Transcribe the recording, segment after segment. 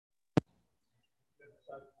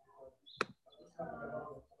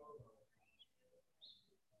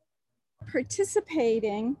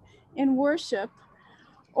Participating in worship,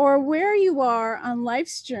 or where you are on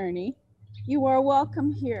life's journey, you are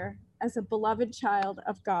welcome here as a beloved child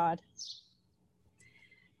of God.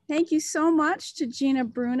 Thank you so much to Gina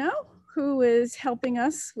Bruno, who is helping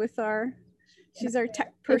us with she's our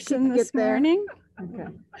tech person this morning. Okay.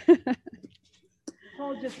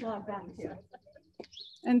 Paul just logged back here.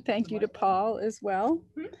 And thank you to Paul as well.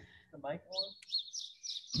 The mic on?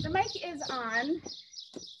 The mic is on.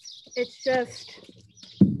 It's just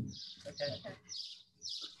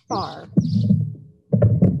far.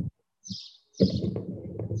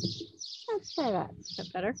 Let's try that. Is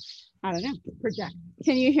that better? I don't know. Project.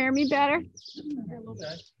 Can you hear me better? A little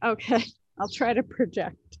bit. Okay, I'll try to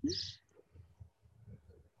project.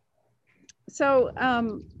 So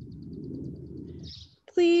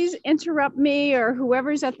please interrupt me or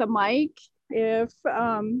whoever's at the mic if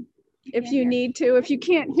you need to. If you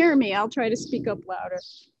can't hear me, I'll try to speak up louder.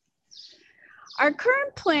 Our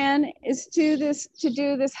current plan is to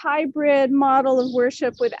do this hybrid model of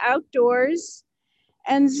worship with outdoors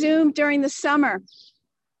and Zoom during the summer.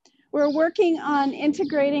 We're working on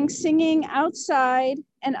integrating singing outside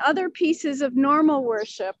and other pieces of normal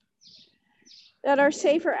worship that are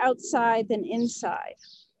safer outside than inside.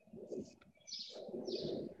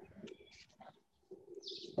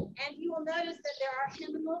 And you will notice that there are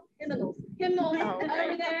hymnals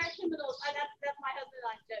over there. Hymnals. That's my husband and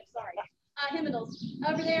I's joke. Sorry. Hymnals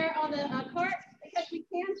over there on the cart, because we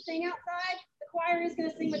can sing outside. The choir is going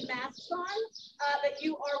to sing with masks on, but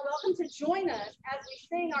you are welcome to join us as we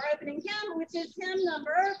sing our opening hymn, which is hymn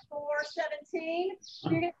number 417. We're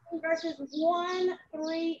going to sing verses 1,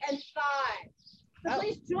 3, and 5. So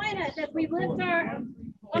please join us as we lift our.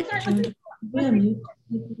 I'm sorry.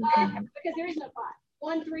 Because there is no 5.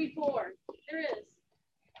 1, 3, 4. There is.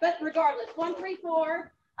 But regardless, 1, 3,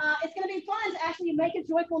 4. It's going to be fun to actually make a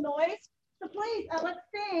joyful noise. So please, let's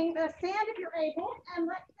sing. Stand if you're able, and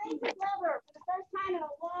let's sing together for the first time in a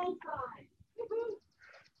long time.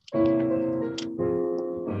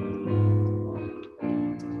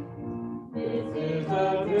 This is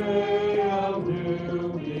a day of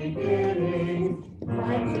new beginnings,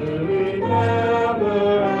 time to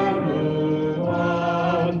remember and move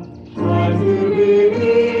on, time to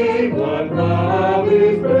believe what God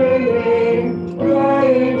is bringing,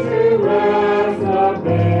 trying to rest the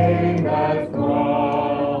pain that's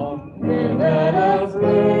gone. Then let us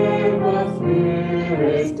live the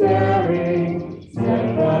Spirit's daring, step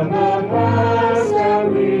from the past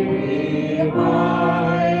and leave behind.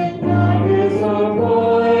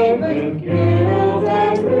 Disappointment, guilt,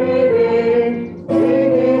 and grieving,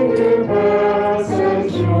 singing to past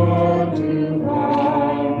and sure to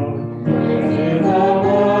find. This is a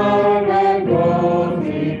work that goes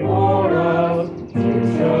before us to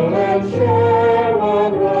show and share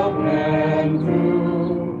what love can do.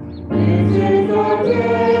 This is a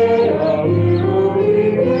day of new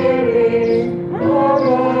beginnings, for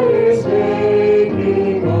God is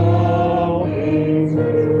making all things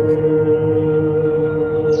new.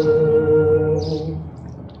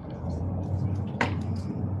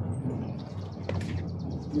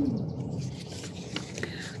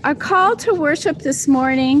 Our call to worship this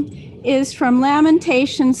morning is from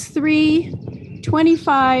Lamentations 3,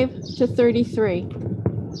 25 to 33.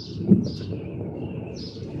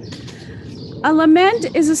 A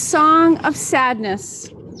lament is a song of sadness,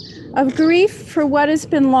 of grief for what has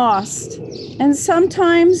been lost, and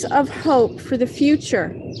sometimes of hope for the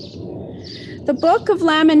future. The book of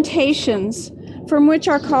Lamentations, from which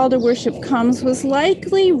our call to worship comes, was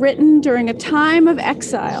likely written during a time of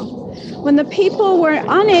exile, when the people were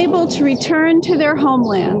unable to return to their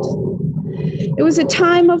homeland. It was a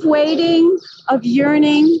time of waiting, of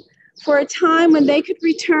yearning, for a time when they could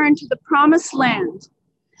return to the promised land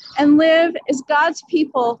and live as God's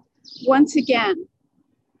people once again.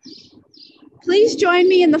 Please join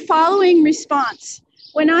me in the following response.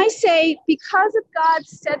 When I say, because of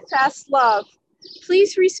God's steadfast love,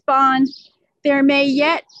 please respond, there may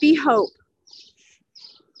yet be hope.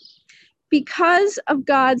 Because of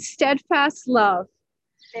God's steadfast love,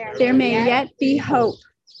 there may yet be hope.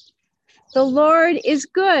 The Lord is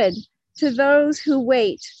good to those who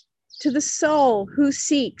wait, to the soul who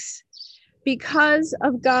seeks. Because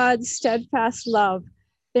of God's steadfast love,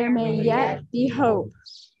 there may yet be hope.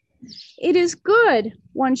 It is good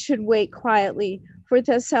one should wait quietly for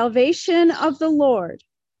the salvation of the Lord.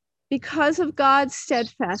 Because of God's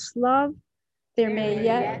steadfast love, there may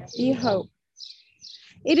yet be hope.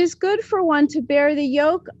 It is good for one to bear the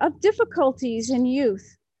yoke of difficulties in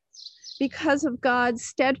youth. Because of God's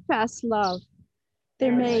steadfast love,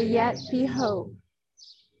 there may yet be hope.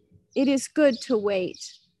 It is good to wait,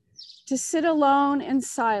 to sit alone in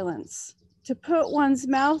silence, to put one's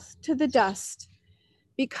mouth to the dust.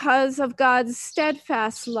 Because of God's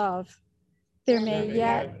steadfast love, there may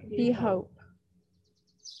yet be hope.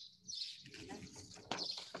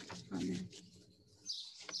 Amen.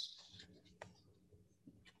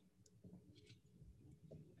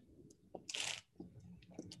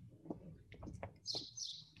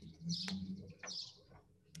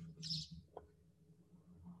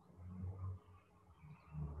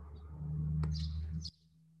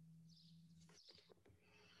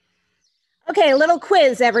 Okay, a little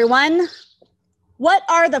quiz, everyone. What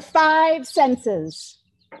are the 5 senses?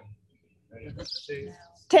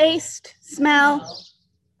 Taste, smell,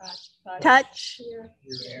 touch,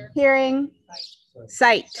 hearing,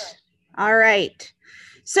 sight. All right.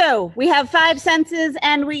 So we have 5 senses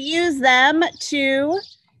and we use them to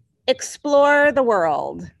explore the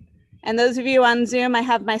world. And those of you on Zoom, I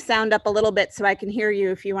have my sound up a little bit so I can hear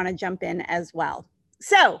you if you want to jump in as well.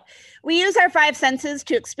 So we use our 5 senses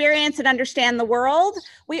to experience and understand the world.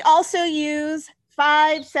 We also use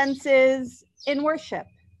 5 senses in worship.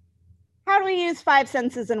 How do we use 5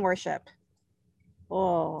 senses in worship?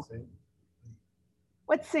 Oh,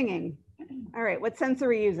 what's singing? All right, what sense are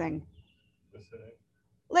we using?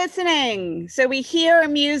 Listening. So we hear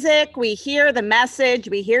music, we hear the message,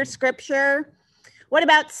 we hear scripture. What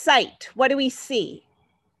about sight? What do we see?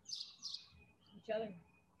 Each other.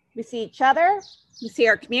 We see each other. We see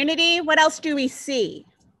our community. What else do we see?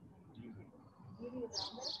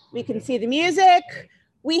 We can see the music.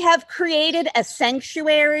 We have created a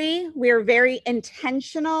sanctuary. We're very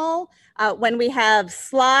intentional when we have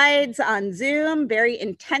slides on Zoom, very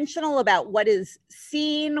intentional about what is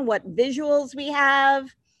seen, what visuals we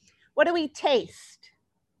have. What do we taste?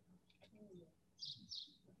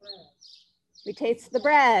 We taste the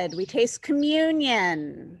bread. We taste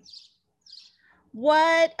communion.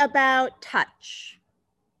 What about touch?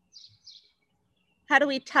 How do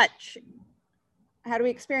we touch? How do we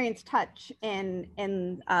experience touch in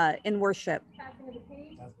worship?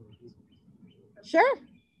 Sure.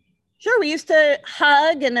 Sure, we used to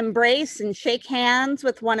hug and embrace and shake hands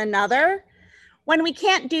with one another. When we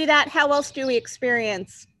can't do that, how else do we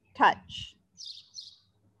experience touch?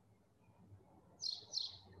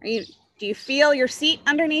 Do you feel your seat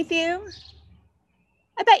underneath you?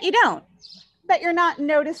 I bet you don't. I bet you're not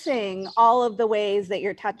noticing all of the ways that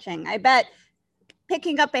you're touching. I bet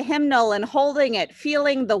picking up a hymnal and holding it,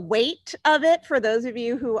 feeling the weight of it for those of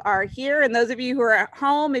you who are here and those of you who are at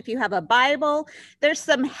home, if you have a Bible, there's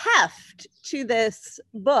some heft to this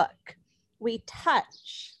book. We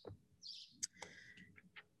touch.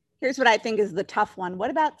 Here's what I think is the tough one.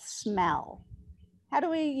 What about smell? How do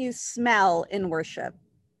we use smell in worship?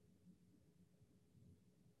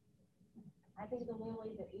 I think the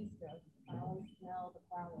lilies at Easter. I always smell the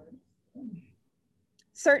flowers.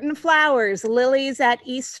 Certain flowers, lilies at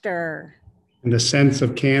Easter. And the scents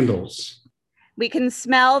of candles. We can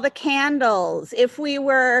smell the candles. If we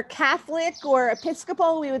were Catholic or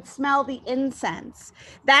Episcopal, we would smell the incense.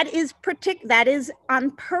 That is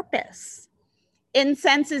on purpose.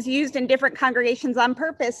 Incense is used in different congregations on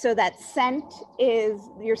purpose so that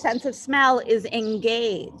your sense of smell is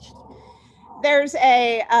engaged. There's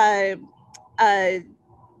a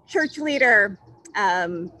church leader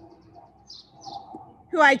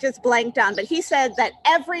who I just blanked on, but he said that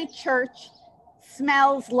every church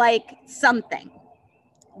smells like something,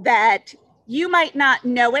 that you might not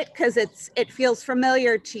know it because it feels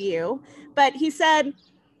familiar to you, but he said,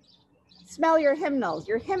 smell your hymnals.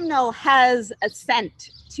 Your hymnal has a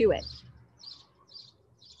scent to it.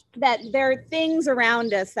 That there are things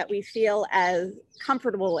around us that we feel as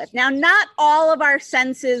comfortable with. Now, not all of our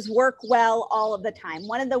senses work well all of the time.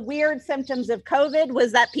 One of the weird symptoms of COVID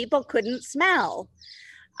was that people couldn't smell.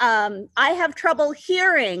 I have trouble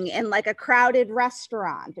hearing in like a crowded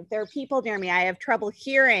restaurant. If there are people near me, I have trouble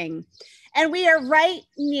hearing. And we are right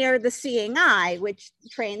near the Seeing Eye, which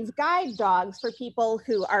trains guide dogs for people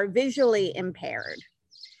who are visually impaired.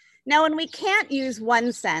 Now, when we can't use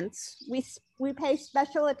one sense, we pay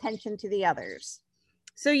special attention to the others.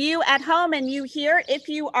 So you at home and you here, if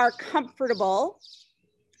you are comfortable,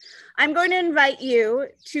 I'm going to invite you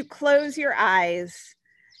to close your eyes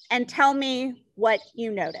and tell me what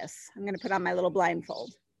you notice. I'm going to put on my little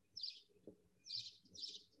blindfold.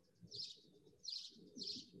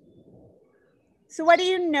 So what do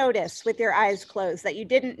you notice with your eyes closed that you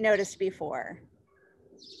didn't notice before?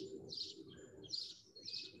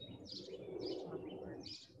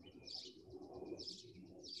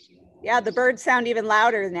 Yeah, the birds sound even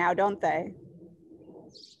louder now, don't they?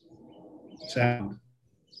 Sound.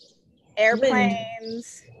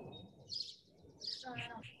 airplanes.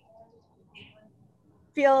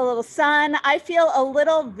 Feel a little sun. I feel a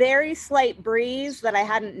little very slight breeze that I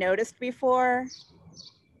hadn't noticed before.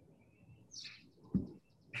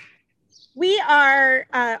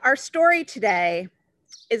 Our story today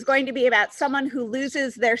is going to be about someone who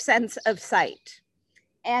loses their sense of sight.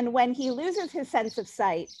 And when he loses his sense of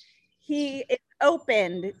sight, he is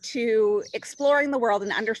opened to exploring the world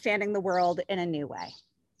and understanding the world in a new way.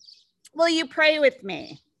 Will you pray with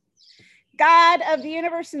me? God of the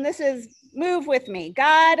universe, and this is move with me.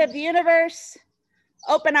 God of the universe,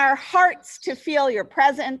 open our hearts to feel your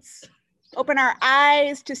presence. Open our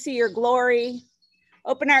eyes to see your glory.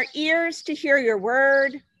 Open our ears to hear your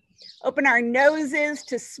word. Open our noses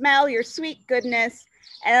to smell your sweet goodness.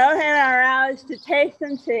 And open our eyes to taste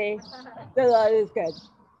and see the Lord is good.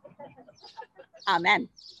 Amen.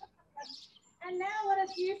 And now let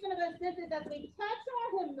us use some of those senses as we touch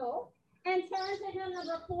our hymnal and turn to hymn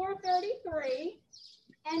number 433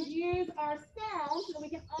 and use our sound so that we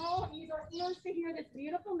can all use our ears to hear this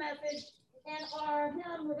beautiful message. And our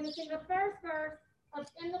hymn, we're going to sing the first verse of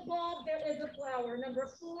In the Bulb There Is a Flower, number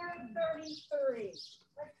 433.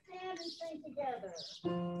 Let's stand and sing together.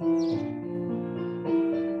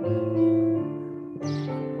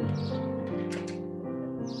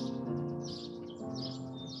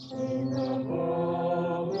 In the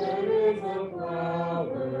fall there is a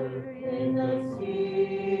flower, in the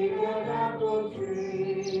seed of apple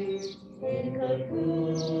tree, in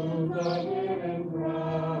cocoons a hidden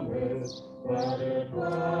promise,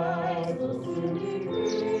 butterflies will soon be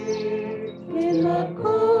free. In the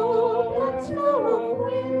cold and snow of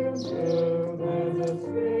winter, there's a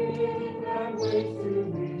spring that waits to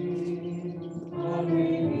be.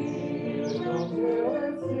 Unrevealed until the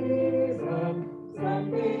season,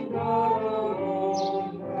 something God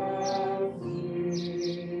alone has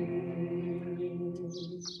seen.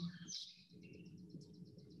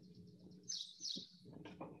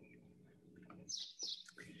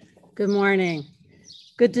 Good morning.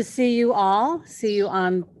 Good to see you all, see you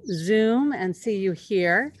on Zoom and see you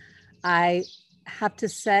here. I have to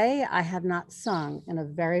say I have not sung in a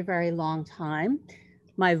very, very long time.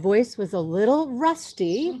 My voice was a little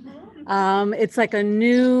rusty. It's like a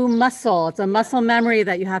new muscle. It's a muscle memory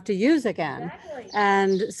that you have to use again. Exactly.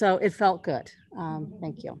 And so it felt good.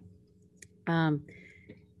 Thank you.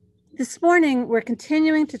 This morning, we're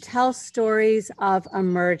continuing to tell stories of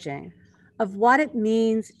emerging, of what it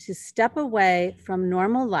means to step away from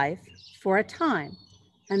normal life for a time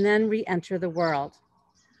and then re-enter the world.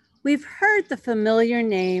 We've heard the familiar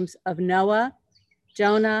names of Noah,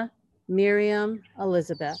 Jonah, Miriam,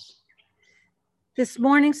 Elizabeth. This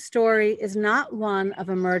morning's story is not one of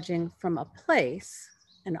emerging from a place,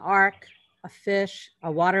 an ark, a fish,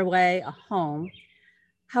 a waterway, a home.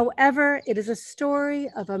 However, it is a story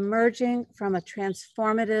of emerging from a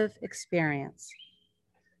transformative experience.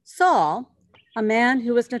 Saul, a man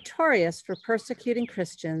who was notorious for persecuting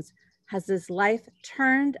Christians, has his life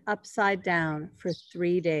turned upside down for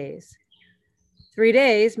 3 days. 3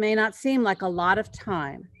 days may not seem like a lot of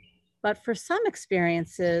time, but for some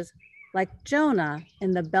experiences, like Jonah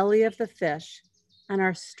in the belly of the fish and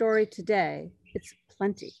our story today, it's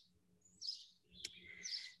plenty.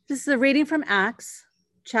 This is a reading from Acts,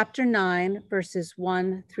 chapter 9, verses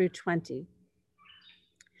 1 through 20.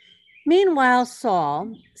 Meanwhile,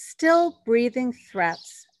 Saul, still breathing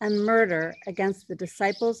threats and murder against the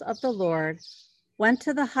disciples of the Lord, went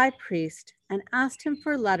to the high priest and asked him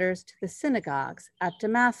for letters to the synagogues at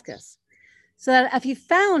Damascus, so that if he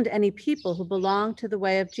found any people who belonged to the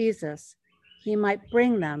way of Jesus, he might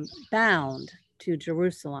bring them bound to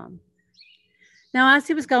Jerusalem. Now, as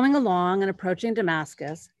he was going along and approaching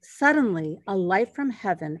Damascus, suddenly a light from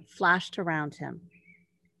heaven flashed around him.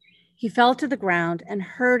 He fell to the ground and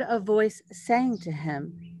heard a voice saying to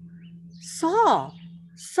him, "Saul,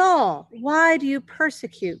 Saul, why do you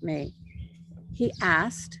persecute me?" He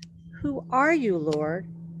asked, "Who are you, Lord?"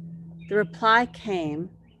 The reply came,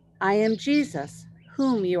 "I am Jesus,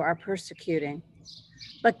 whom you are persecuting.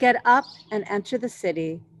 But get up and enter the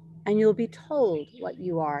city, and you'll be told what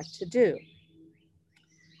you are to do."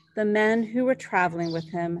 The men who were traveling with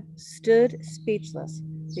him stood speechless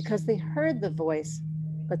because they heard the voice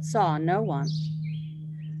but saw no one.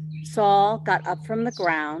 Saul got up from the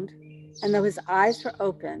ground, and though his eyes were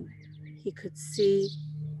open, he could see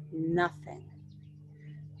nothing.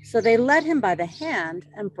 So they led him by the hand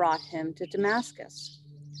and brought him to Damascus.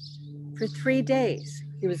 For 3 days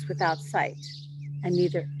he was without sight and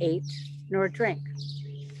neither ate nor drank.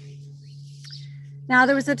 Now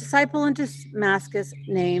there was a disciple in Damascus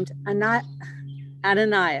named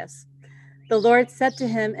Ananias. The Lord said to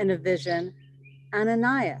him in a vision,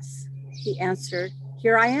 Ananias. He answered,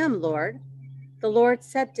 Here I am, Lord. The Lord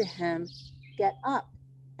said to him, Get up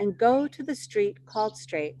and go to the street called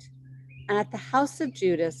Straight, and at the house of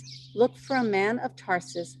Judas look for a man of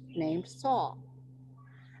Tarsus named Saul.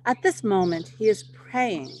 At this moment he is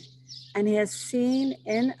praying, and he has seen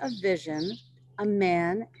in a vision a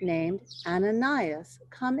man named Ananias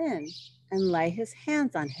come in and lay his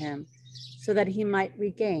hands on him so that he might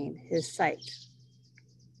regain his sight.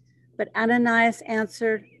 But Ananias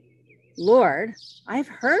answered, Lord, I've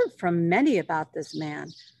heard from many about this man,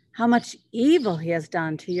 how much evil he has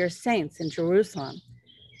done to your saints in Jerusalem.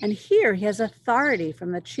 And here he has authority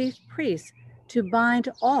from the chief priests to bind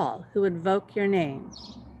all who invoke your name.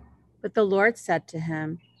 But the Lord said to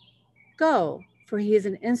him, Go, for he is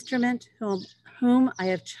an instrument whom I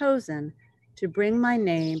have chosen to bring my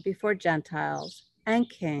name before Gentiles and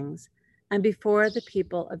kings and before the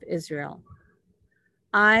people of Israel.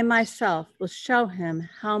 I myself will show him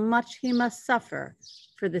how much he must suffer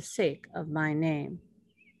for the sake of my name.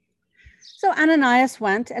 So Ananias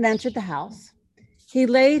went and entered the house. He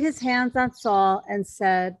laid his hands on Saul and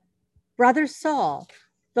said, Brother Saul,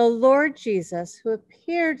 the Lord Jesus, who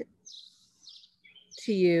appeared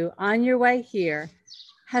to you on your way here,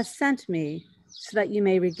 has sent me so that you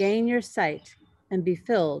may regain your sight and be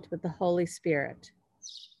filled with the Holy Spirit.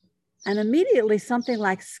 And immediately something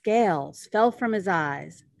like scales fell from his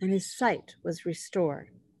eyes, and his sight was restored.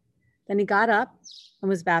 Then he got up and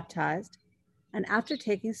was baptized, and after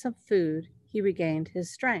taking some food, he regained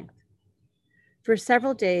his strength. For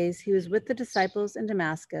several days he was with the disciples in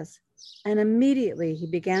Damascus, and immediately he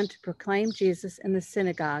began to proclaim Jesus in the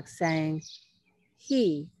synagogue, saying,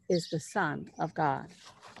 He is the Son of God.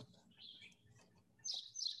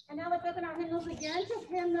 And now let's open our hymnals again to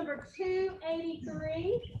hymn number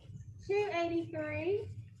 283. 283,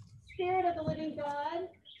 Spirit of the Living God.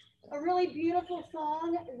 A really beautiful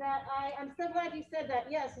song that I'm so glad you said that.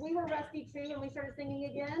 Yes, we were rusty too when we started singing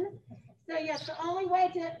again. So yes, the only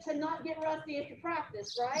way to not get rusty is to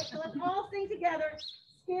practice, right? So let's all sing together,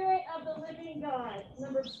 Spirit of the Living God,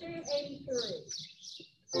 number 283.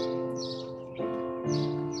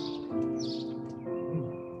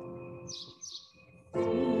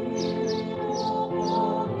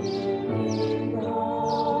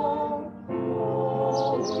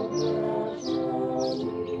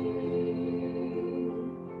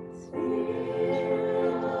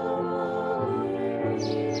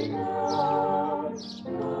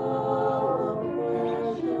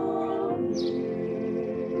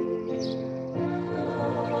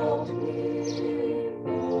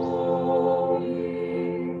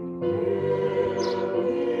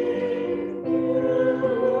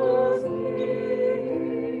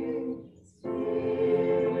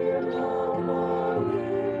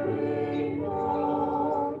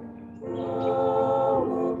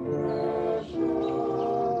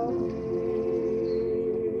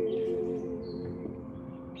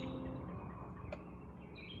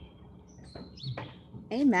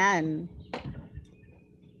 Amen.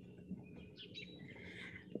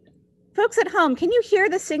 Folks at home, can you hear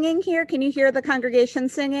the singing here? Can you hear the congregation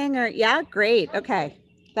singing? Or yeah, great. Okay.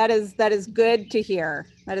 That is good to hear.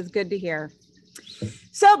 That is good to hear.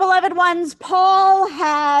 So, beloved ones, Paul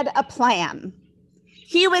had a plan.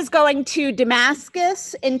 He was going to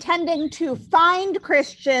Damascus, intending to find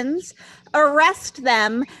Christians, arrest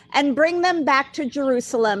them, and bring them back to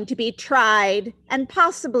Jerusalem to be tried and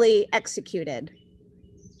possibly executed.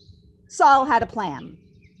 Saul had a plan.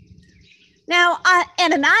 Now,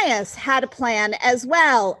 Ananias had a plan as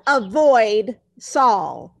well. Avoid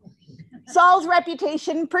Saul. Saul's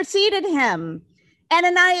reputation preceded him.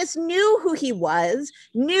 Ananias knew who he was,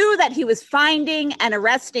 knew that he was finding and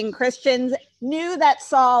arresting Christians, knew that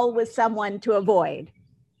Saul was someone to avoid.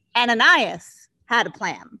 Ananias had a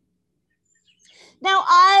plan. Now,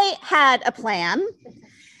 I had a plan.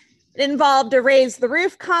 It involved a Raise the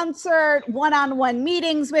Roof concert, one-on-one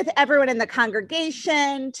meetings with everyone in the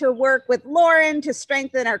congregation, to work with Lauren to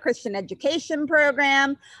strengthen our Christian education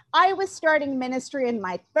program. I was starting ministry in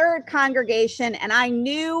my third congregation, and I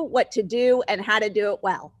knew what to do and how to do it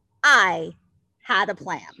well. I had a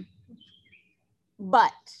plan.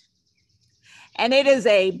 But, and it is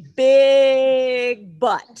a big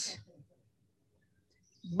but,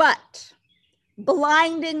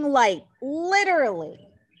 blinding light, literally,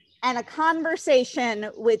 and a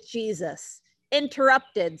conversation with Jesus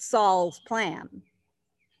interrupted Saul's plan.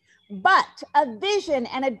 But a vision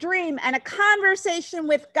and a dream and a conversation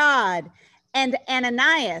with God and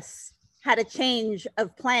Ananias had a change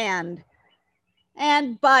of plan,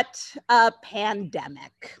 but a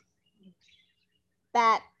pandemic.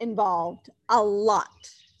 that involved a lot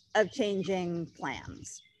of changing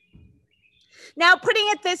plans. Now, putting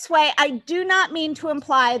it this way, I do not mean to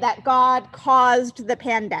imply that God caused the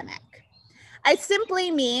pandemic. I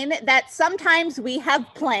simply mean that sometimes we have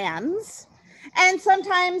plans and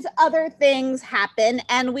sometimes other things happen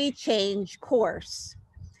and we change course.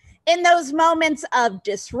 In those moments of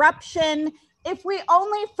disruption, if we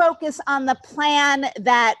only focus on the plan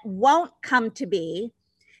that won't come to be,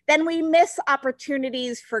 then we miss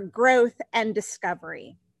opportunities for growth and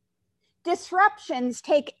discovery. Disruptions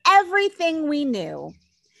take everything we knew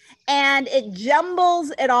and it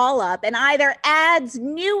jumbles it all up and either adds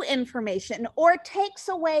new information or takes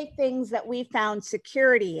away things that we found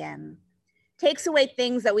security in, takes away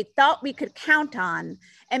things that we thought we could count on,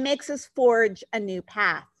 and makes us forge a new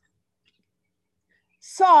path.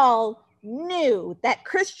 Saul knew that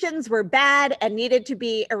Christians were bad and needed to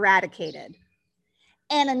be eradicated.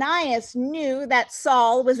 Ananias knew that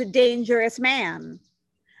Saul was a dangerous man.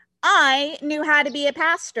 I knew how to be a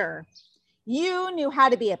pastor. You knew how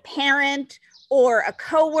to be a parent or a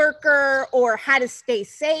coworker or how to stay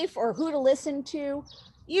safe or who to listen to.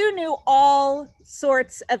 You knew all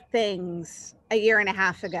sorts of things a year and a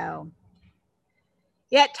half ago.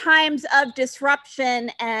 Yet times of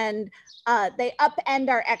disruption and they upend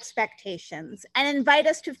our expectations and invite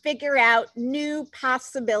us to figure out new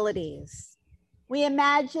possibilities. We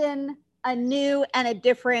imagine a new and a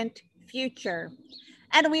different future.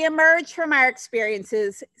 And we emerge from our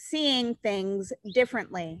experiences seeing things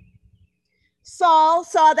differently. Saul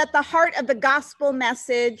saw that the heart of the gospel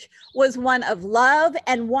message was one of love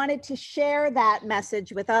and wanted to share that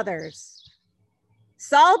message with others.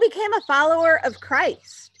 Saul became a follower of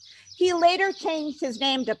Christ. He later changed his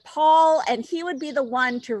name to Paul, and he would be the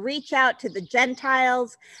one to reach out to the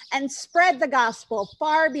Gentiles and spread the gospel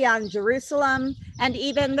far beyond Jerusalem and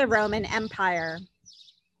even the Roman Empire.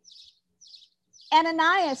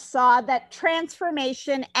 Ananias saw that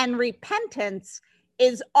transformation and repentance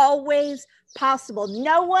is always possible.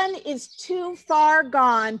 No one is too far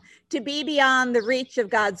gone to be beyond the reach of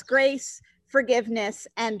God's grace, forgiveness,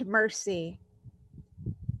 and mercy.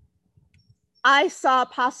 I saw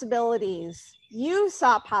possibilities. You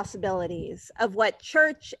saw possibilities of what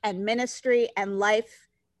church and ministry and life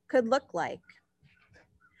could look like.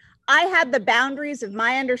 I had the boundaries of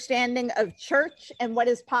my understanding of church and what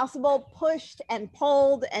is possible pushed and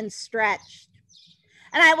pulled and stretched.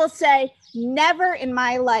 And I will say, never in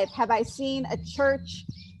my life have I seen a church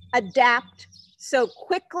adapt so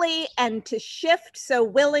quickly and to shift so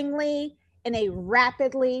willingly in a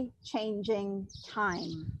rapidly changing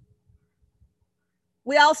time.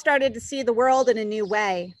 We all started to see the world in a new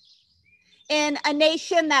way. In a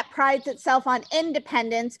nation that prides itself on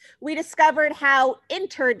independence, we discovered how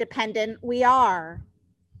interdependent we are.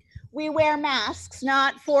 We wear masks,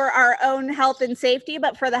 not for our own health and safety,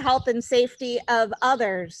 but for the health and safety of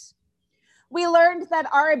others. We learned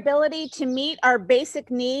that our ability to meet our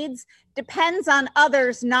basic needs depends on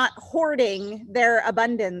others not hoarding their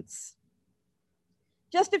abundance.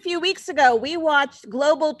 Just a few weeks ago, we watched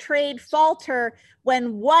global trade falter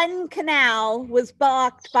when one canal was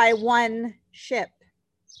blocked by one ship.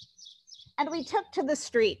 And we took to the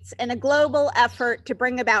streets in a global effort to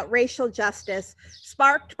bring about racial justice,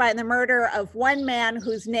 sparked by the murder of one man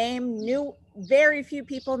whose name very few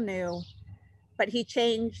people knew, but he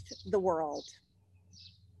changed the world.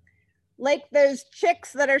 Like those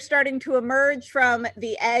chicks that are starting to emerge from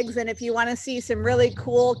the eggs. And if you want to see some really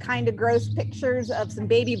cool, kind of gross pictures of some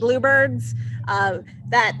baby bluebirds,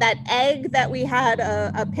 that egg that we had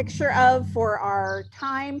a picture of for our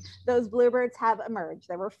time, those bluebirds have emerged.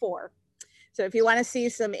 There were 4. So if you want to see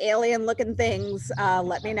some alien looking things,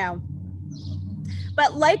 let me know.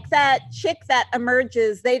 But like that chick that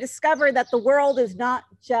emerges, they discover that the world is not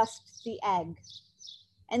just the egg.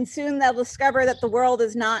 And soon they'll discover that the world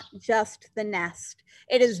is not just the nest.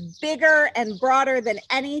 It is bigger and broader than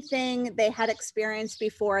anything they had experienced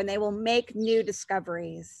before, and they will make new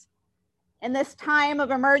discoveries. In this time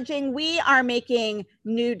of emerging, we are making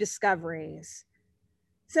new discoveries.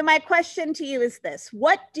 So my question to you is this: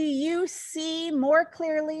 what do you see more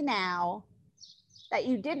clearly now that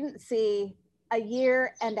you didn't see a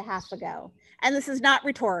year and a half ago? And this is not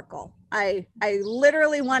rhetorical. I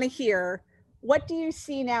literally want to hear, what do you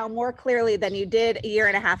see now more clearly than you did a year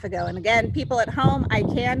and a half ago? And again, people at home, I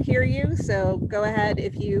can hear you. So go ahead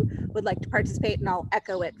if you would like to participate, and I'll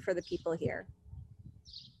echo it for the people here.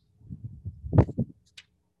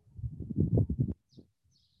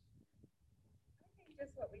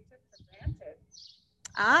 Just what we took for granted.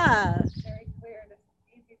 Ah. Very clear and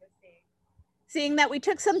easy to see. Seeing that we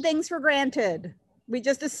took some things for granted. We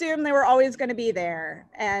just assumed they were always going to be there.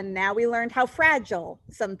 And now we learned how fragile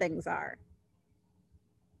some things are.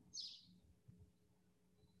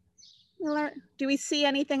 Do we see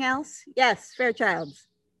anything else? Yes, Fairchilds.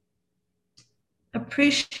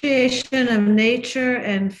 Appreciation of nature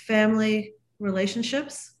and family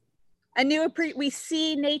relationships. We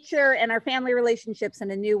see nature and our family relationships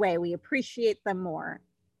in a new way. We appreciate them more.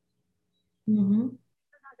 Mm-hmm.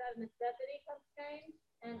 That necessity comes change,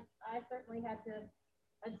 and I certainly had to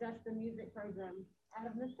adjust the music program out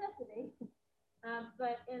of necessity.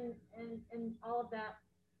 But in all of that,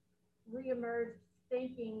 reemerged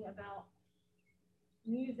thinking about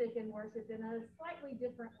music and worship in a slightly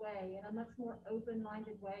different way, in a much more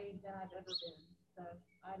open-minded way than I've ever been. So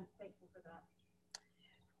I'm thankful for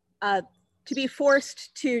that. To be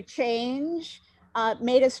forced to change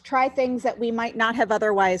made us try things that we might not have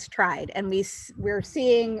otherwise tried. And we're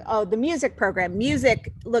seeing, oh, the music program.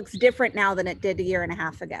 Music looks different now than it did a year and a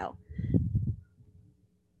half ago.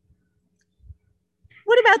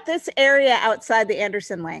 What about this area outside the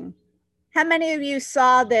Anderson Wing? How many of you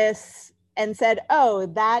saw this and said, oh,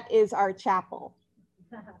 that is our chapel?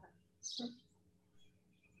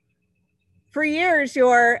 For years,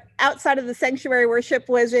 your outside of the sanctuary worship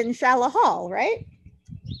was in Shallow Hall, right?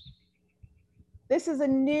 This is a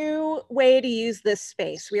new way to use this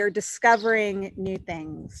space. We are discovering new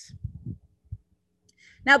things.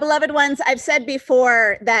 Now, beloved ones, I've said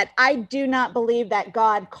before that I do not believe that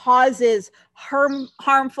God causes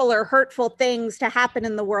harmful or hurtful things to happen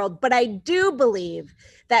in the world, but I do believe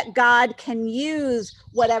that God can use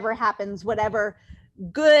whatever happens, whatever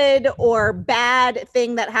good or bad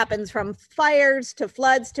thing that happens, from fires to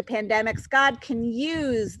floods to pandemics. God can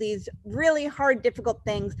use these really hard, difficult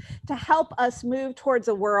things to help us move towards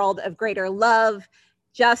a world of greater love,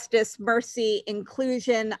 justice, mercy,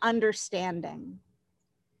 inclusion, understanding.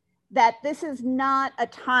 That this is not a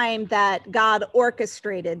time that God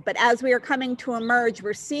orchestrated, but as we are coming to emerge,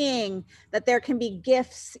 we're seeing that there can be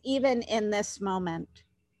gifts even in this moment.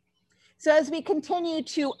 So as we continue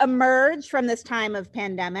to emerge from this time of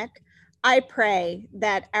pandemic, I pray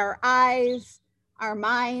that our eyes, our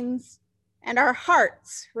minds, and our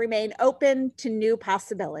hearts remain open to new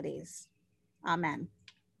possibilities. Amen.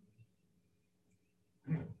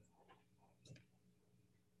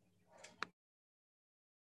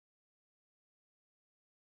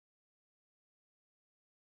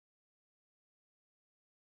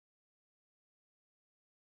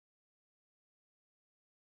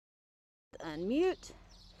 Unmute.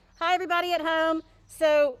 Hi, everybody at home.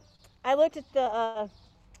 So I looked at the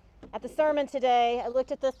sermon today. I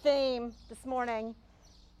looked at the theme this morning,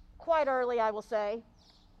 quite early, I will say.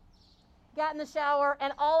 Got in the shower,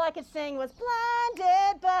 and all I could sing was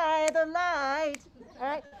 "Blinded by the Light." All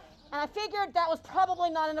right, and I figured that was probably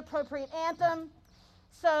not an appropriate anthem.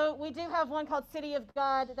 So we do have one called "City of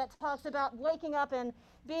God" that talks about waking up and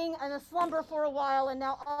being in a slumber for a while, and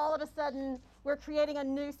now all of a sudden we're creating a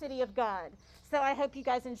new city of God. So I hope you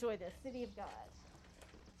guys enjoy this, City of God.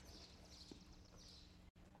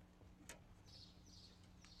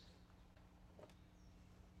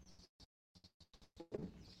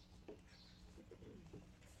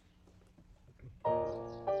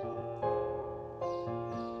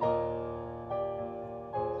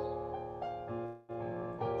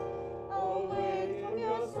 Awake from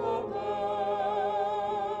your slumber,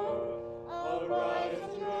 arise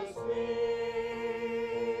from your sleep.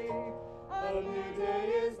 A new day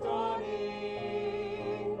is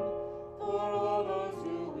dawning for all those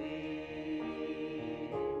who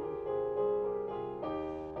weep.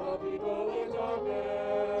 The people in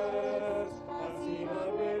darkness have seen a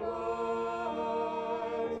great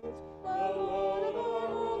light. The Lord of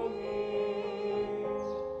armies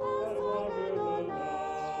has conquered the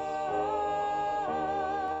night.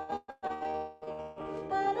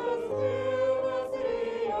 Let us fill the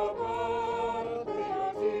city of God, may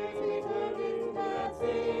our tears be turned into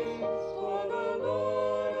dancing, for the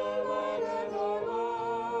Lord our light and our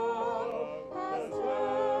love has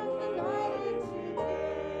turned the night into day.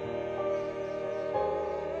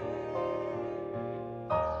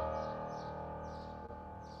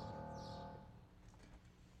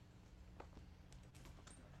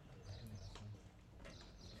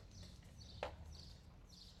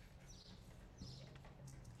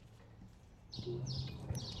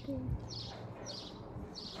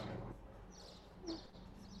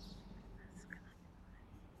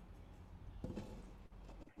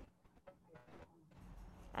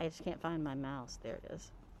 I just can't find my mouse. There it is.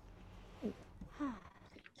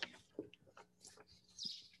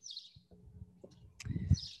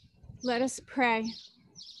 Let us pray.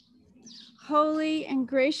 Holy and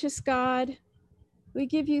gracious God, We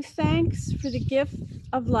give you thanks for the gift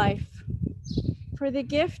of life, for the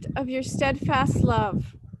gift of your steadfast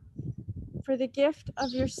love, for the gift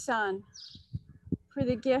of your Son, for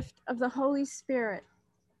the gift of the Holy Spirit.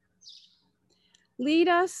 Lead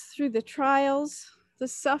us through the trials, the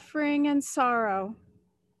suffering and sorrow,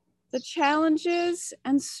 the challenges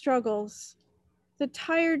and struggles, the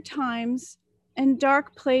tired times and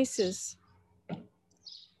dark places.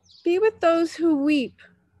 Be with those who weep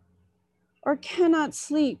or cannot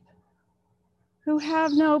sleep, who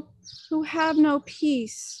have no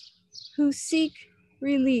peace, who seek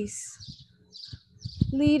release.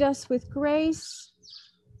 Lead us with grace,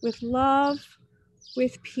 with love,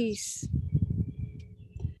 with peace.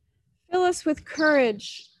 Fill us with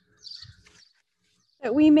courage,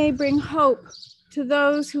 that we may bring hope to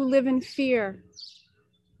those who live in fear.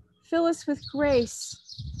 Fill us with grace,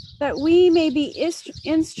 that we may be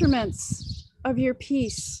instruments of your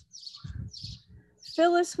peace.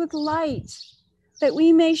 Fill us with light, that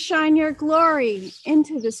we may shine your glory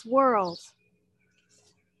into this world.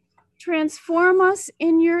 Transform us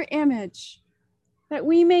in your image, that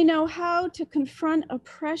we may know how to confront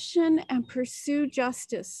oppression and pursue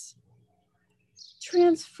justice.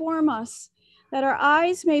 Transform us, that our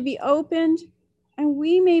eyes may be opened and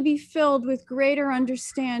we may be filled with greater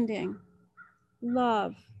understanding,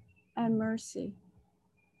 love, and mercy.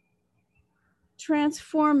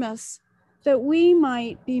 Transform us, that we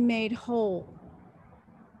might be made whole.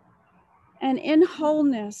 And in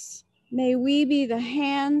wholeness, may we be the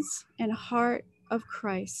hands and heart of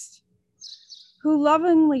Christ, who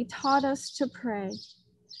lovingly taught us to pray,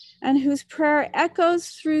 and whose prayer echoes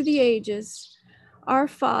through the ages. Our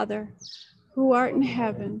Father, who art in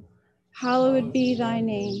heaven, hallowed be thy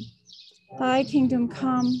name. Thy kingdom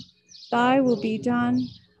come, thy will be done,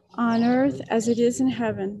 on earth as it is in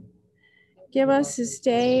heaven. Give us this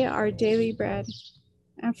day our daily bread,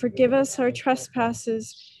 and forgive us our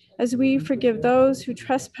trespasses, as we forgive those who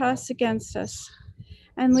trespass against us.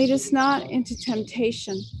 And lead us not into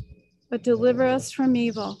temptation, but deliver us from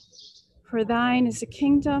evil. For thine is the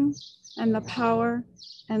kingdom, and the power,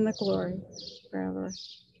 and the glory forever.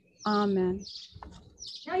 Amen.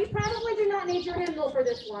 Now, you probably do not need your hymnal for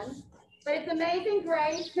this one, but it's Amazing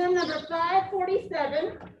Grace, hymn number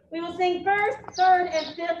 547. We will sing first, third,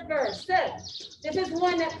 and fifth verse. So, this is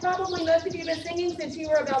one that probably most of you have been singing since you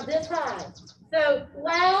were about this high. So,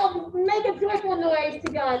 loud, make a joyful noise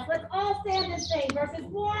to God. Let's all stand and sing verses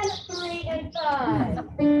 1, 3, and 5.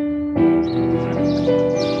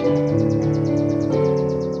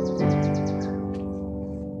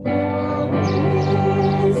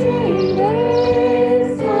 Amazing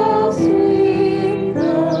grace, how sweet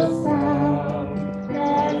the sound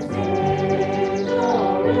that saved a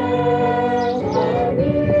wretch like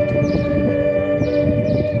me.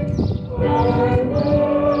 I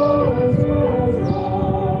once was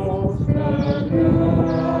lost, but now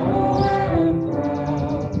am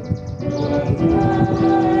found, was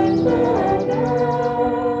blind, but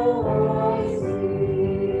now I see.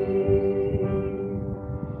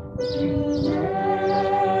 Through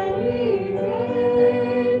many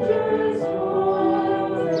dangers,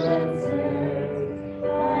 storms, and snares,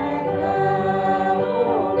 I have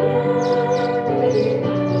already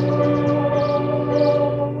known.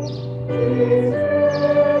 His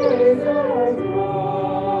grace has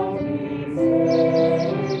brought me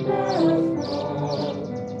safe thus far,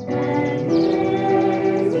 and His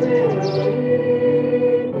will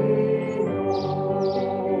lead me home.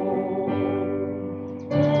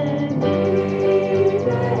 And even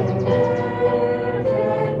earth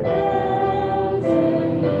and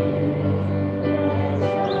thousand years, that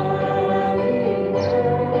shining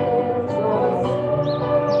earth or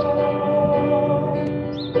star,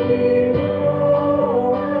 we know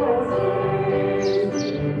as days to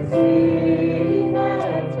see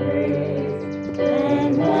that grace,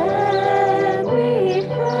 and when we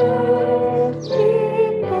first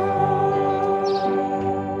begun.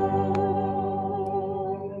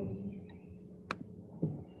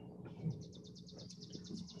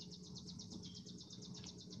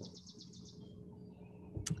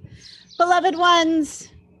 Beloved ones,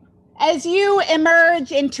 as you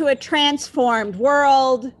emerge into a transformed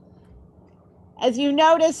world, as you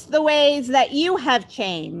notice the ways that you have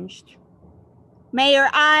changed, may your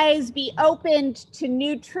eyes be opened to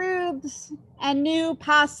new truths and new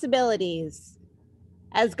possibilities,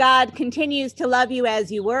 as God continues to love you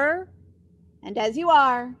as you were, and as you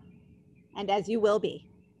are, and as you will be.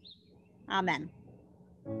 Amen.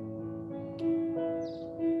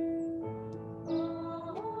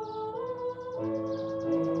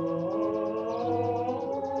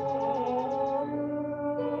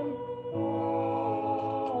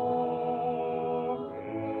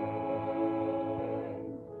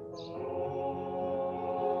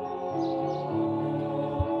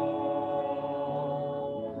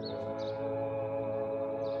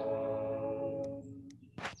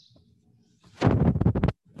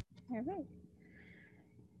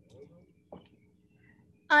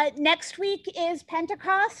 Next week is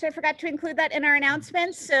Pentecost. I forgot to include that in our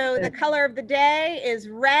announcements. So the color of the day is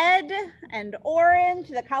red and orange,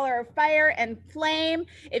 the color of fire and flame.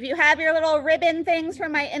 If you have your little ribbon things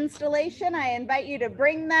from my installation, I invite you to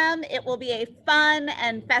bring them. It will be a fun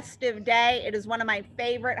and festive day. It is one of my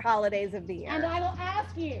favorite holidays of the year. And I will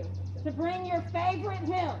ask you to bring your favorite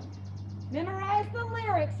hymn. Memorize the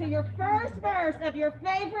lyrics to your first verse of your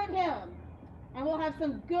favorite hymn. And we'll have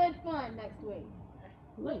some good fun next week.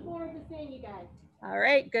 Look forward to seeing you guys. All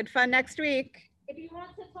right, good fun next week. If you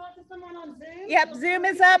want to talk to someone on Zoom. Yep, Zoom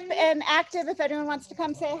is up and active if anyone wants to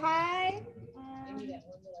come say hi.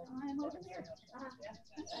 I'm over here.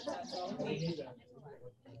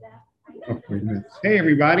 Hey,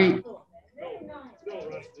 everybody.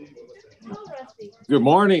 Good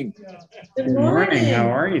morning. Good morning. How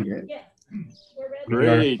are you?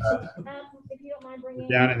 Great. We're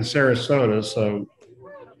down in Sarasota, so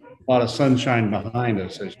a lot of sunshine behind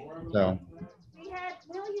us. So.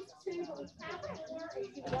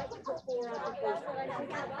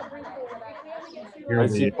 I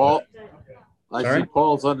see Paul. I see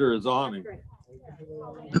Paul's under his awning.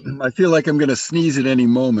 I feel like I'm going to sneeze at any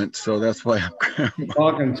moment, so that's why I'm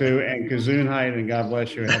welcome to and Gesundheit, and God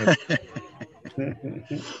bless you.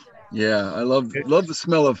 Yeah, I love the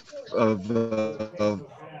smell of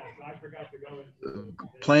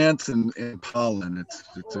plants and pollen.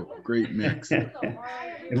 It's a great mix. It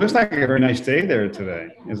looks like a very nice day there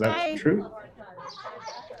today. Is that true?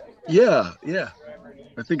 Yeah.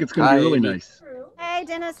 I think it's going to be really nice. Hey,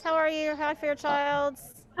 Dennis, how are you? Hi, Fairchild.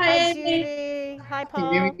 Hi, Judy. Hi,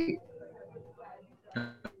 Paul.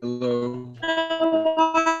 Hello. How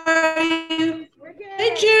are you? We're good.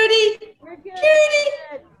 Hey, Judy. We're good. Judy.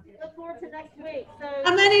 Look forward to next week. So,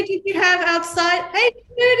 how many did you have outside? Hey,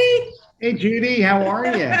 Judy. Hey, Judy. How are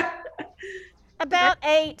you? About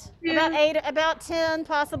 8, about 10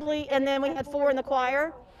 possibly, and then we had 4 in the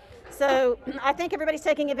choir. So I think everybody's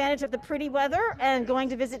taking advantage of the pretty weather and going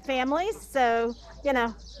to visit families. So,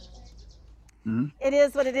 It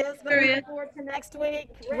is what it is. But we look forward to next week.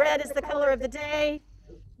 Red is the color of the day.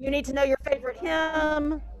 You need to know your favorite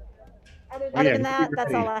hymn. Other than that,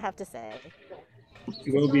 that's all I have to say.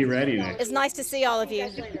 We'll be ready next. It's nice to see all of you.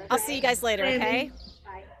 I'll see you guys later, okay?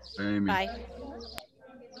 Bye.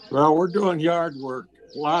 Well, we're doing yard work,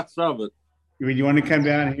 lots of it. You want to come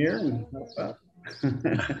down here and help out?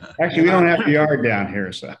 Actually, we don't have the yard down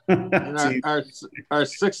here, so. our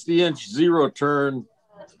 60-inch zero turn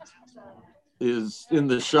is in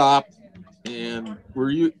the shop, and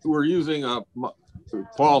we're using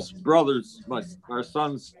Paul's brother's, our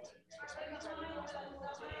son's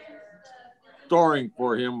storing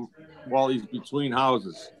for him while he's between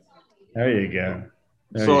houses. There you go.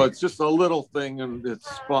 It's just a little thing, and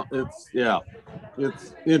it's fun. It's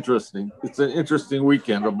interesting. It's an interesting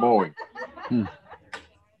weekend of mowing.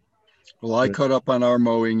 Well, I caught up on our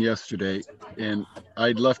mowing yesterday, and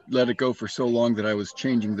I'd let it go for so long that I was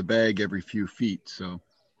changing the bag every few feet. So.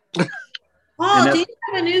 Oh, do you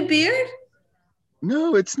have a new beard?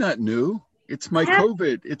 No, it's not new. It's my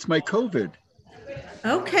COVID. It's my COVID.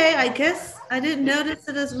 Okay, I guess I didn't notice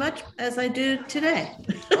it as much as I do today.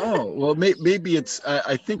 Oh, well, maybe it's,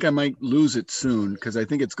 I think I might lose it soon because I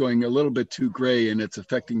think it's going a little bit too gray and it's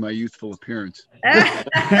affecting my youthful appearance.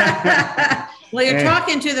 Well, you're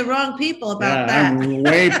talking to the wrong people about that. I'm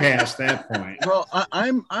way past that point. Well,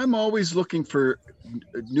 I'm always looking for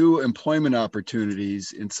new employment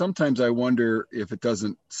opportunities, and sometimes I wonder if it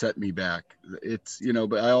doesn't set me back. It's,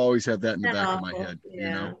 but I always have that in the back of my head,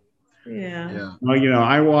 Yeah. Well,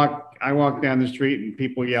 I walk down the street and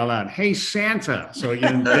people yell out, "Hey, Santa!" So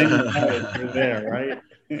then you're there, right?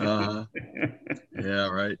 Yeah,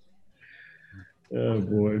 right. Oh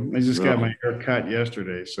boy, I just got my hair cut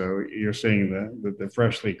yesterday, so you're seeing the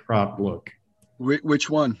freshly cropped look. Which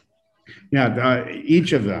one? Yeah,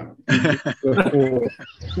 each of them.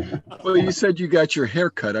 Well, you said you got your hair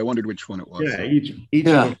cut. I wondered which one it was. Yeah, each of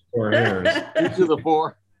the 4 hairs. Each of the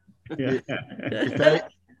 4. Yeah.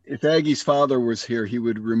 If Aggie's father was here, he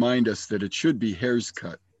would remind us that it should be hairs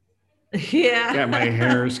cut. Yeah. Got my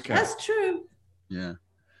hairs cut. That's true. Yeah.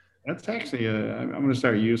 That's actually, I'm going to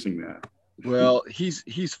start using that. Well,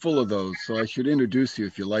 he's full of those, so I should introduce you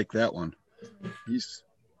if you like that one. He's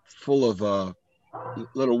full of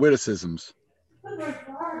little witticisms.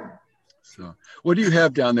 So, what do you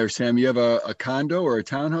have down there, Sam? You have a condo or a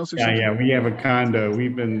townhouse or something? Yeah, we have a condo.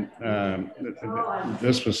 We've been,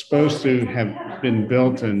 this was supposed to have been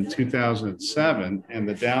built in 2007, and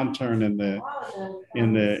the downturn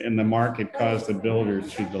in the market caused the builder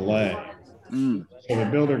to delay. So the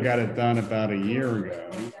builder got it done about a year ago,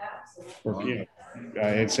 for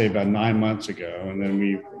I'd say about 9 months ago, and then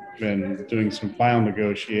we've been doing some final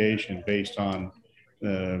negotiation based on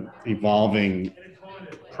the evolving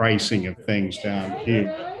pricing of things down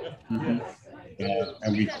here. Mm-hmm.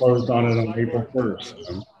 And we closed on it on April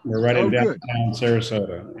 1st. We're right in downtown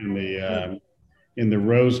Sarasota in the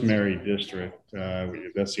Rosemary district.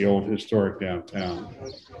 That's the old historic downtown.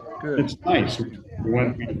 Good. It's nice.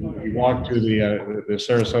 We walked to the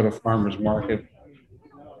Sarasota Farmers Market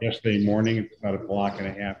yesterday morning. It's about a block and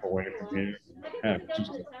a half away from here. Had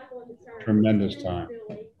just a tremendous time.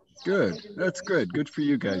 Good. That's good. Good for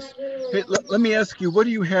you guys. Hey, let me ask you, what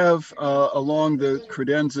do you have along the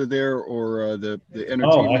credenza there, or the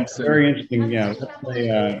entertainment that's center? very interesting. Yeah,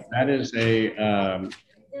 that is an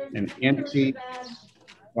antique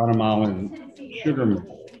Guatemalan sugar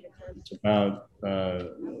mill. It's about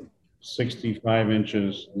 65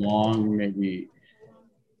 inches long, maybe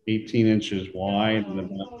 18 inches wide, and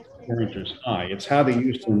about 4 inches high. It's how they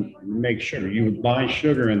used to make sugar. You would buy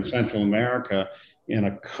sugar in Central America in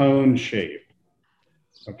a cone shape.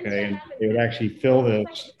 Okay, and they would actually fill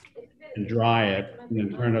this and dry it and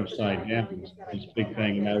then turn it upside down, this big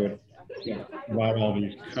thing, and that would provide all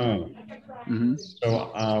these cones. Mm-hmm.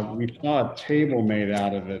 So we saw a table made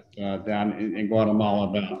out of it down in Guatemala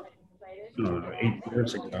about 8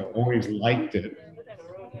 years ago. Always liked it.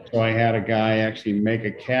 So I had a guy actually make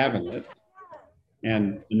a cabinet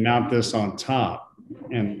and mount this on top.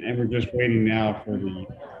 And we're just waiting now for the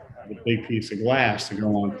big piece of glass to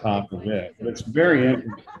go on top of it. But it's very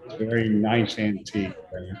interesting. It's a very nice antique.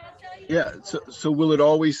 Right? Yeah. So will it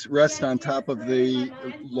always rest on top of the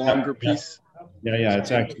longer piece? Yeah.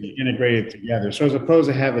 It's actually integrated together. So as opposed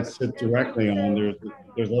to have it sit directly on,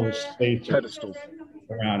 there's little spaces pedestals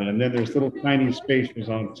around it, and then there's little tiny spaces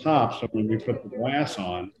on top. So when we put the glass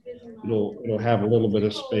on, it'll have a little bit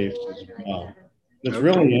of space as well. It's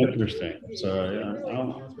really interesting.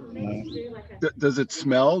 So does it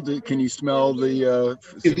smell? Can you smell the?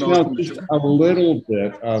 It smells just a little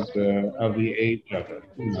bit of the age of it,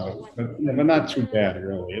 but not too bad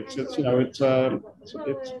really.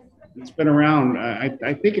 It's been around.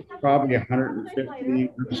 I think it's probably 150,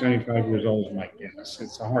 175 years old is my guess.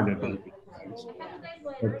 It's hard to do.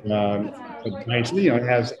 But nice. It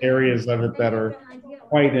has areas of it that are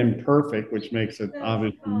quite imperfect, which makes it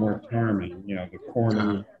obviously more charming. The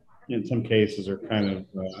corners, in some cases, are kind of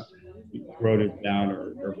eroded down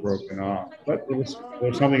or broken off. But it was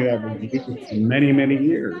something that was used for many, many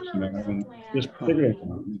years. And this particular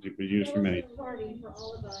one was used for many.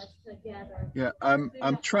 Yeah,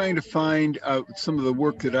 I'm trying to find out some of the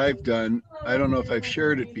work that I've done. I don't know if I've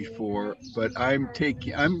shared it before, but I'm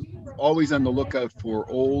always on the lookout for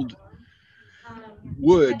old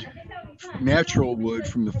wood, natural wood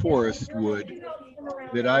from the forest wood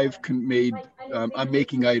that I've made. I'm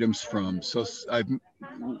making items from. So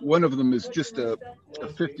one of them is just a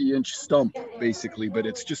 50-inch stump, basically, but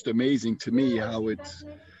it's just amazing to me how it's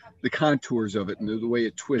the contours of it and the way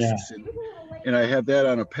it twists. Yeah. And I have that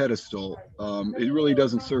on a pedestal. It really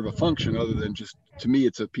doesn't serve a function other than just, to me,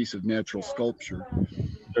 it's a piece of natural sculpture.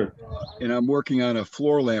 Sure. And I'm working on a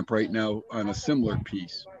floor lamp right now on a similar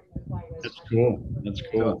piece. That's cool.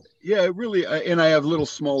 So, yeah, really. And I have little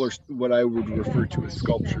smaller, what I would refer to as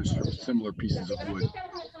sculptures from similar pieces of wood.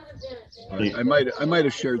 I might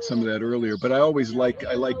have shared some of that earlier, but I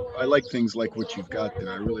like things like what you've got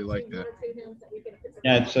there. I really like that.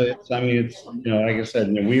 Yeah, it's like I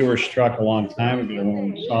said, we were struck a long time ago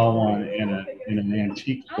when we saw one in an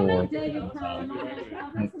antique store in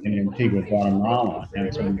Antigua, Guatemala,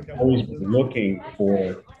 and so we've always been looking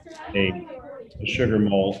for a sugar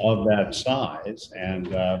mold of that size, and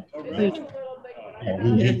we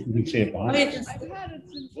can see it behind us.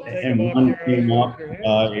 And one came up,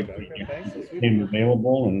 became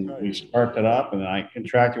available, and we sparked it up, and I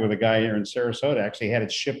contracted with a guy here in Sarasota, actually had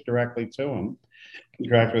it shipped directly to him.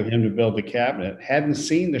 Contracted with him to build the cabinet. Hadn't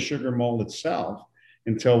seen the sugar mold itself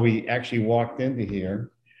until we actually walked into here.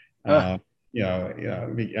 Because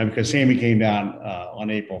Sammy came down on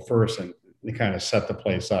April 1st and they kind of set the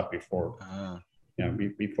place up before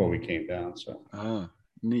we came down. So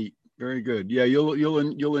neat, very good. Yeah,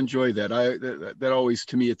 you'll enjoy that. That always,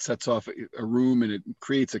 to me, it sets off a room and it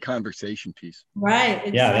creates a conversation piece. Right.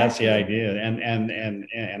 Exactly. Yeah, that's the idea,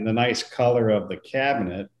 and the nice color of the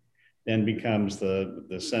cabinet then becomes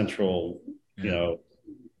the central,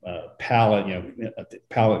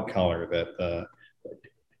 palette color that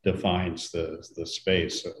defines the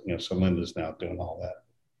space. So Linda's now doing all that.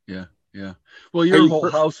 Yeah. Well, your whole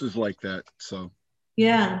house is like that. So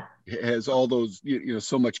yeah, it has all those,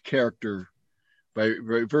 so much character by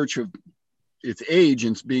virtue of its age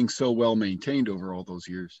and being so well maintained over all those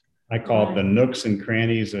years. I call it the nooks and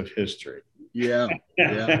crannies of history. Yeah.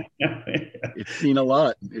 Yeah. It's seen a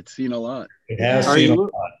lot. It's seen a lot. It has Are seen a you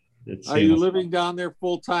lot. are you living down there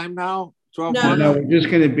full time now? 12 No. months? No, we're just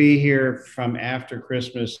going to be here from after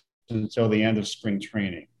Christmas until the end of spring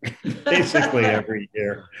training, basically every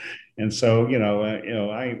year. And so,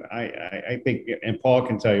 I think, and Paul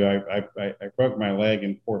can tell you, I broke my leg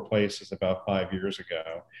in 4 places about 5 years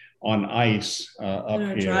ago on ice up In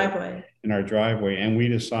our here driveway. in our driveway. And we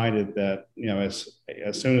decided that, as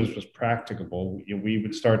soon as was practicable, we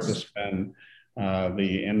would start to spend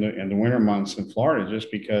in the winter months in Florida, just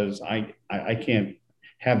because I can't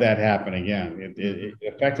have that happen again. It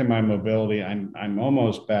affected my mobility. I'm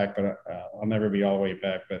almost back, but I'll never be all the way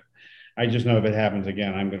back. But I just know if it happens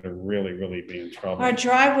again, I'm going to really, really be in trouble. Our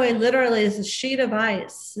driveway literally is a sheet of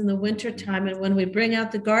ice in the wintertime. And when we bring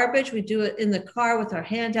out the garbage, we do it in the car with our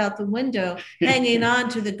hand out the window, hanging on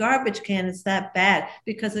to the garbage can. It's that bad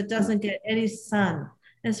because it doesn't get any sun.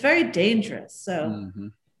 And it's very dangerous. So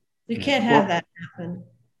we can't have that happen.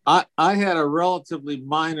 I had a relatively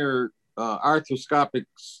minor arthroscopic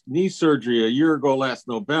knee surgery a year ago last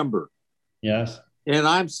November. Yes. And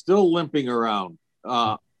I'm still limping around.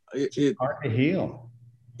 It's hard to heal.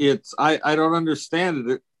 I don't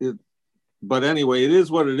understand it. But anyway, it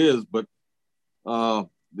is what it is. But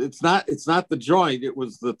it's not the joint. It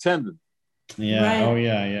was the tendon. Yeah. Right. Oh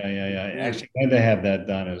yeah. Actually, I had to have that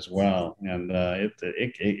done as well, and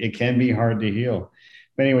it can be hard to heal.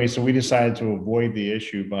 But anyway, so we decided to avoid the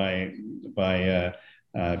issue by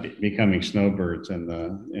becoming snowbirds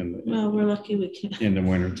Well, we're lucky we can. in the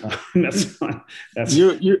wintertime. that's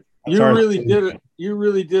you our really thing. did it. You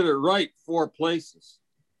really did it right 4 places.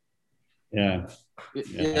 Yeah.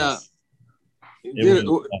 Yeah.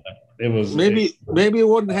 It was maybe it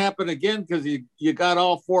wouldn't happen again because you got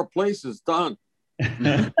all 4 places done.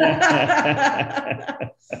 it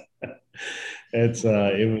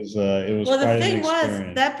was Well, the quite thing an was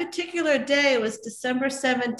experience. that particular day was December 17th.